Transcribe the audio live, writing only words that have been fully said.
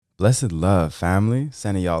Blessed love, family.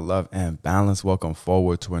 Sending y'all love and balance. Welcome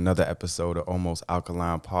forward to another episode of Almost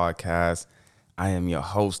Alkaline Podcast. I am your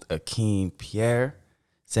host, Akeem Pierre.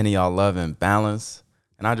 Sending y'all love and balance.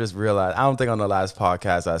 And I just realized, I don't think on the last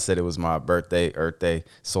podcast I said it was my birthday, Earth Day,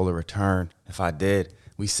 solar return. If I did,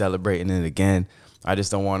 we celebrating it again. I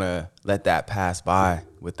just don't want to let that pass by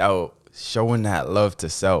without showing that love to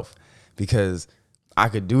self, because I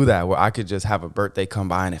could do that where I could just have a birthday come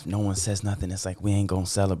by, and if no one says nothing, it's like we ain't gonna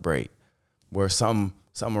celebrate. Where something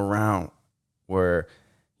around where,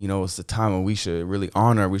 you know, it's the time when we should really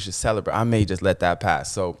honor, we should celebrate. I may just let that pass.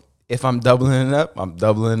 So if I'm doubling it up, I'm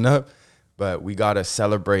doubling it up. But we gotta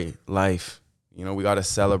celebrate life. You know, we gotta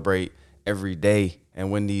celebrate every day. And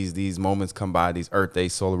when these moments come by, these Earth Day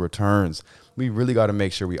solar returns, we really gotta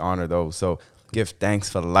make sure we honor those. So give thanks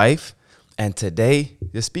for life. And today,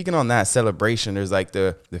 just speaking on that celebration, there's like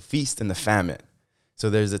the feast and the famine. So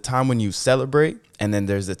there's a time when you celebrate, and then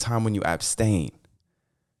there's a time when you abstain,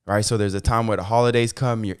 right? So there's a time where the holidays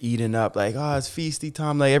come, you're eating up, like, oh, it's feasty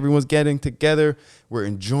time, like everyone's getting together, we're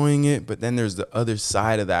enjoying it. But then there's the other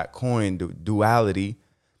side of that coin, the duality,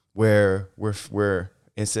 where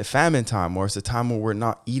it's a famine time, or it's a time where we're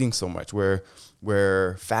not eating so much, where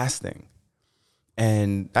we're fasting.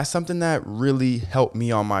 And that's something that really helped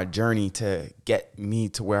me on my journey to get me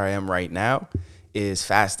to where I am right now, is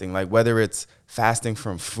fasting. Like whether it's fasting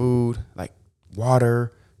from food, like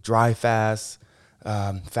water, dry fast,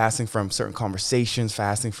 fasting from certain conversations,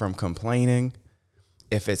 fasting from complaining,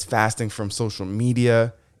 if it's fasting from social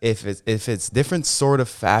media, if it's different sort of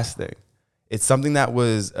fasting. It's something that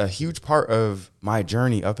was a huge part of my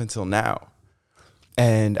journey up until now.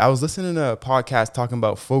 And I was listening to a podcast talking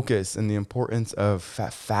about focus and the importance of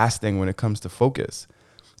fasting when it comes to focus.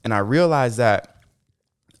 And I realized that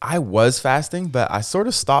I was fasting, but I sort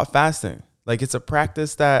of stopped fasting. Like it's a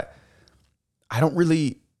practice that I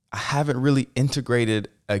haven't really integrated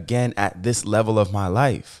again at this level of my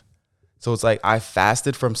life. So it's like I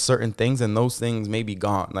fasted from certain things, and those things may be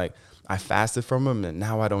gone. Like I fasted from them, and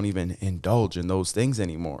now I don't even indulge in those things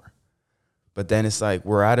anymore. But then it's like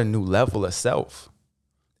we're at a new level of self.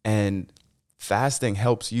 And fasting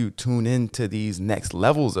helps you tune into these next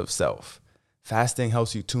levels of self. Fasting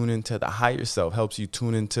helps you tune into the higher self, helps you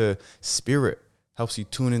tune into spirit, helps you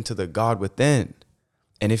tune into the God within.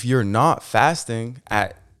 And if you're not fasting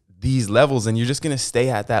at these levels, then you're just going to stay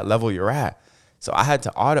at that level you're at. So I had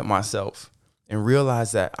to audit myself and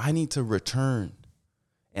realize that I need to return,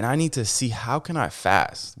 and I need to see, how can I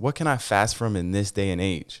fast? What can I fast from in this day and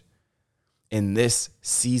age, in this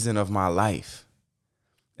season of my life?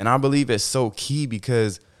 And I believe it's so key,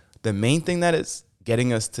 because the main thing that it's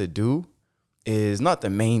getting us to do is not the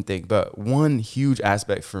main thing, but one huge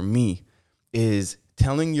aspect for me is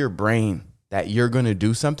telling your brain that you're going to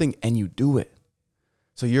do something and you do it.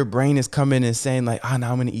 So your brain is coming and saying like,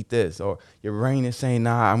 now I'm going to eat this. Or your brain is saying,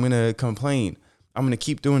 nah, I'm going to complain. I'm going to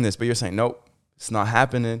keep doing this. But you're saying, nope, it's not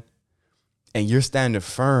happening. And you're standing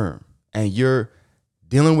firm, and you're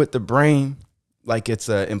dealing with the brain like it's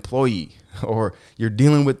an employee, or you're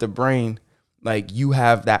dealing with the brain like you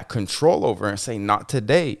have that control over, and say, not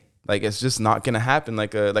today. Like it's just not going to happen,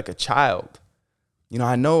 like a child. You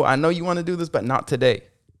know, I know you want to do this, but not today.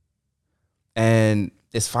 And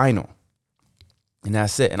it's final. And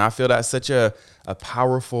that's it. And I feel that's such a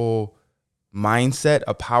powerful mindset,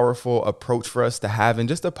 a powerful approach for us to have, and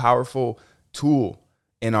just a powerful tool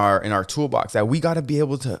in our toolbox, that we got to be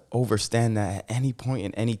able to understand that at any point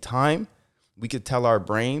in any time, we could tell our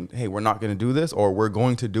brain, hey, we're not going to do this, or we're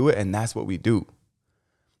going to do it. And that's what we do.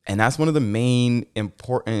 And that's one of the main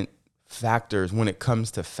important factors when it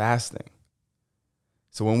comes to fasting.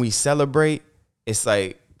 So when we celebrate, it's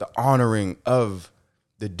like the honoring of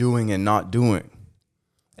the doing and not doing.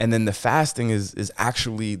 And then the fasting is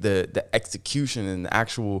actually the execution and the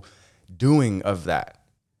actual doing of that.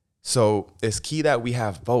 So it's key that we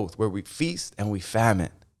have both, where we feast and we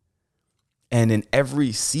famine. And in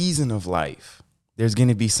every season of life, there's going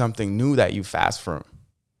to be something new that you fast from.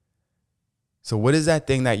 So what is that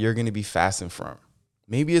thing that you're going to be fasting from?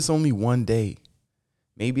 Maybe it's only one day.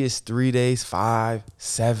 Maybe it's 3 days, 5,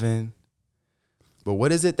 7. But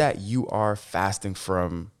what is it that you are fasting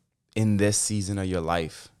from in this season of your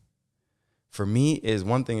life? For me, is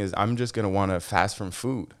one thing is I'm just going to want to fast from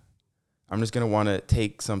food. I'm just going to want to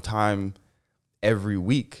take some time every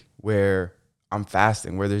week where I'm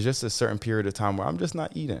fasting, where there's just a certain period of time where I'm just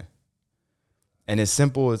not eating. And it's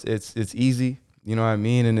simple. It's easy. You know what I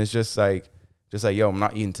mean? And it's just like, yo, I'm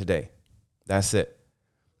not eating today. That's it.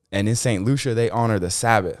 And in St. Lucia, they honor the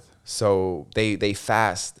Sabbath. So they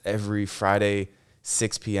fast every Friday,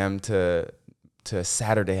 6 p.m. to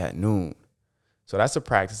Saturday at noon. So that's a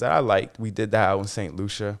practice that I liked. We did that out in St.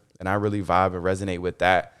 Lucia, and I really vibe and resonate with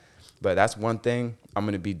that. But that's one thing I'm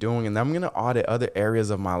going to be doing. And I'm going to audit other areas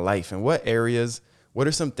of my life. And what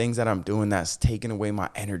are some things that I'm doing that's taking away my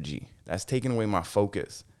energy, that's taking away my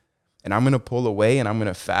focus? And I'm going to pull away and I'm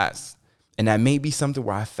going to fast. And that may be something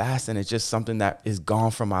where I fast and it's just something that is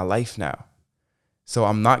gone from my life now. So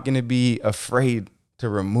I'm not going to be afraid to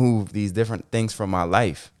remove these different things from my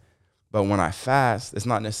life. But when I fast, it's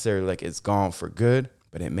not necessarily like it's gone for good,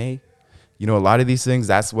 but it may. A lot of these things,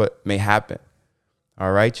 that's what may happen.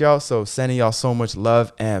 All right, y'all. So sending y'all so much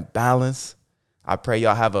love and balance. I pray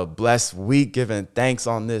y'all have a blessed week, giving thanks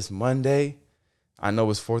on this Monday. I know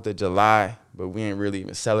it's 4th of July, but we ain't really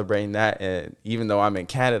even celebrating that. And even though I'm in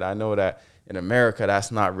Canada, I know that in America,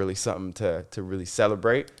 that's not really something to really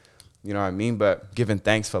celebrate. You know what I mean? But giving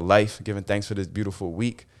thanks for life, giving thanks for this beautiful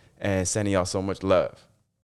week, and sending y'all so much love.